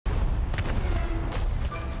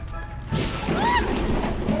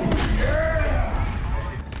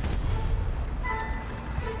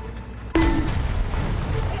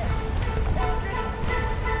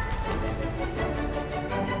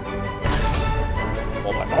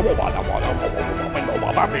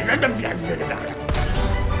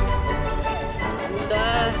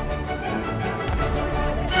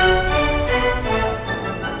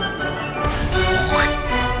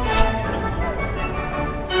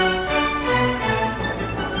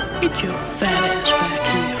Get your fat ass back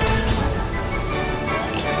here.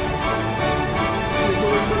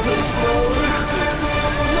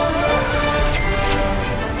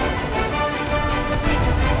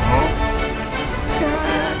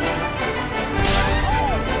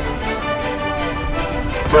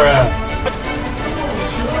 Bruh.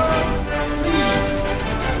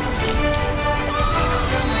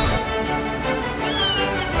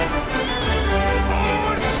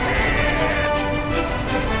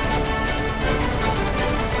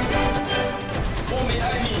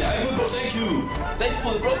 Thanks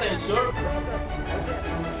for the protein, sir.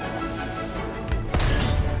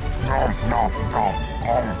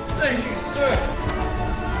 Thank you, sir.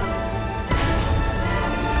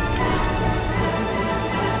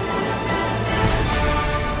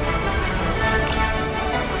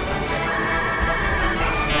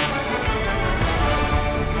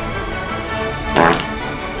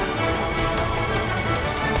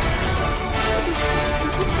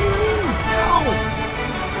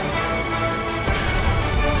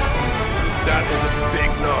 That is a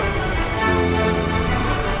big nut.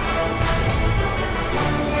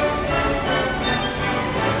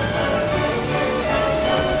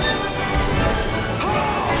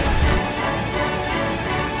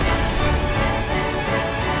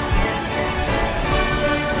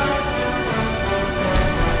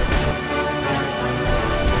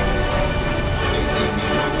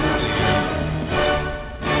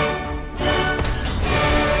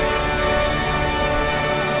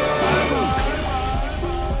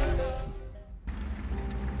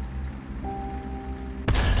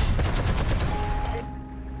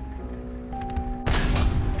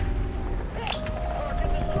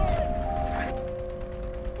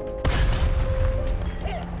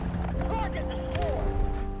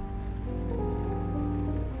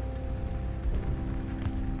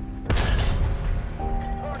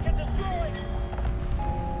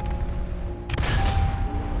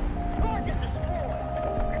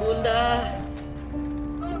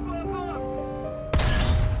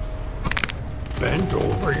 Bend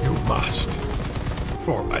over you must,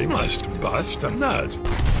 for I must bust a nut.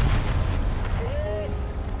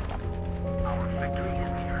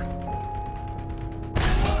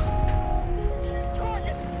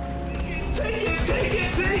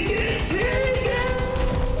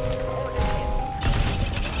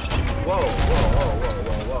 Whoa, whoa, whoa, whoa,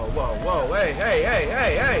 whoa, whoa, whoa, whoa, hey, hey, hey,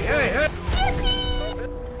 hey, hey, hey, hey!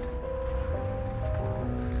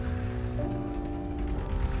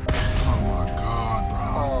 Oh my god, bro.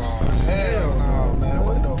 Oh, hell no, man.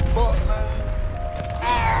 What the fuck, man?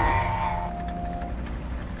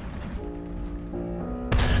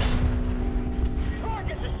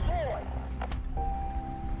 Target destroyed.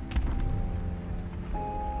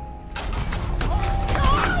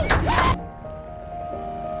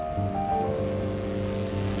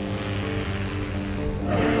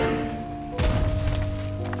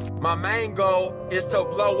 My main goal is to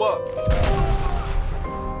blow up.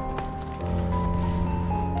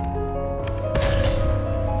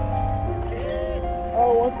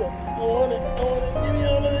 Oh, what the? I want it. Give me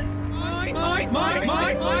all of it.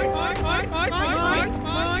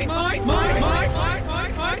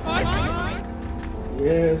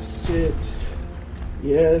 Yes, shit.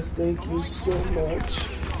 Yes, thank you so much.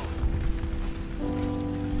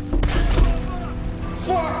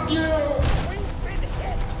 Fuck you!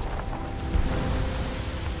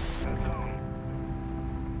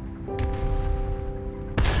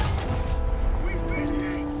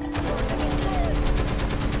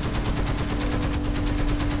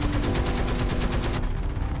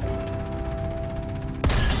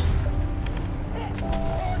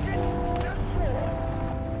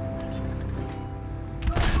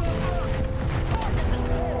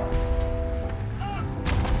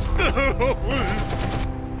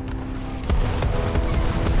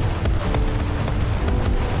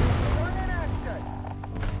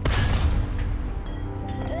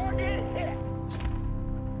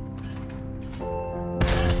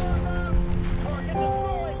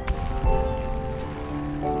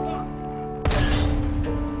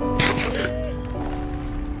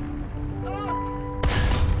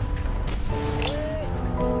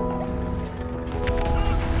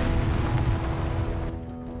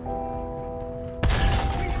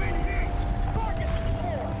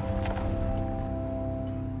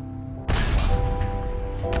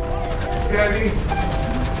 Ready?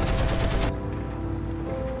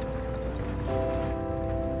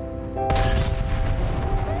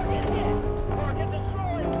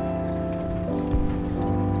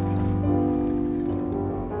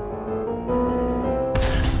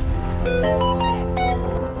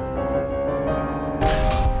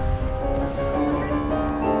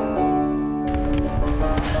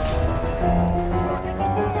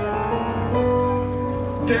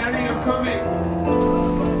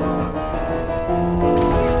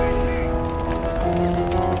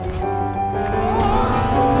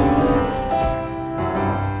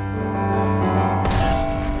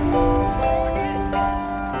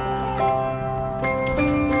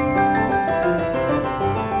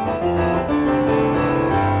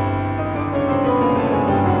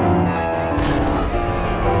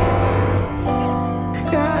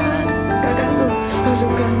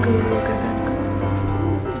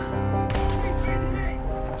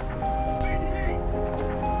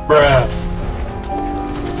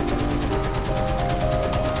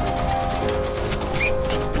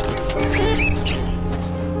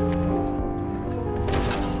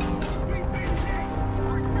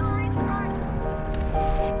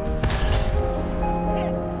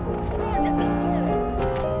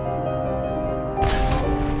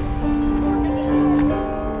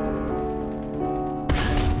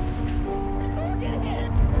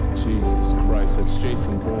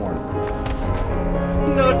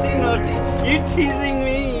 You teasing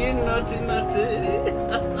me, you naughty naughty.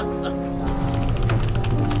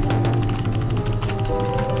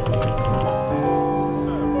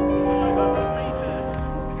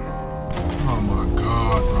 Oh my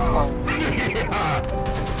God, bro.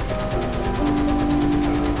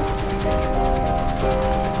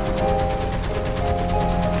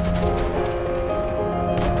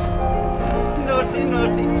 Naughty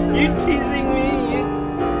naughty. You teasing me, you...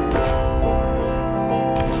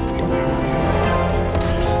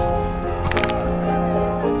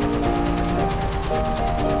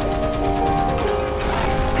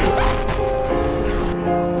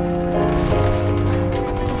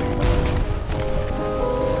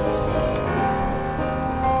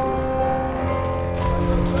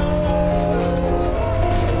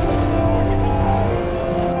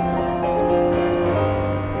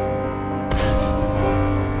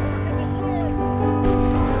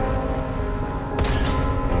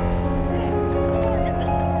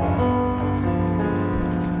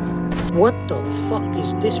 What the fuck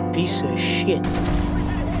is this piece of shit?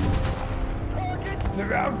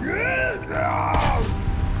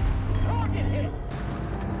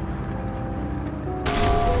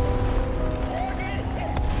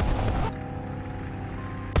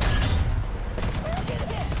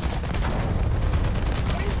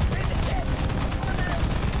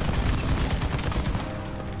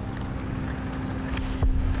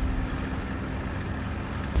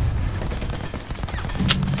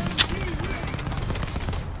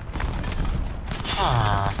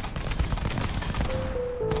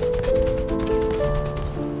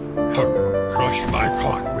 Crush my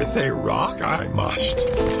cock with a rock I must.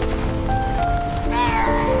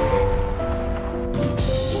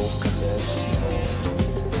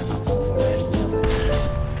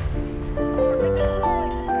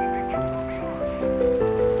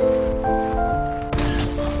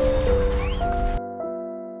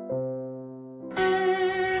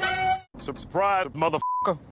 Subscribe, motherfucker.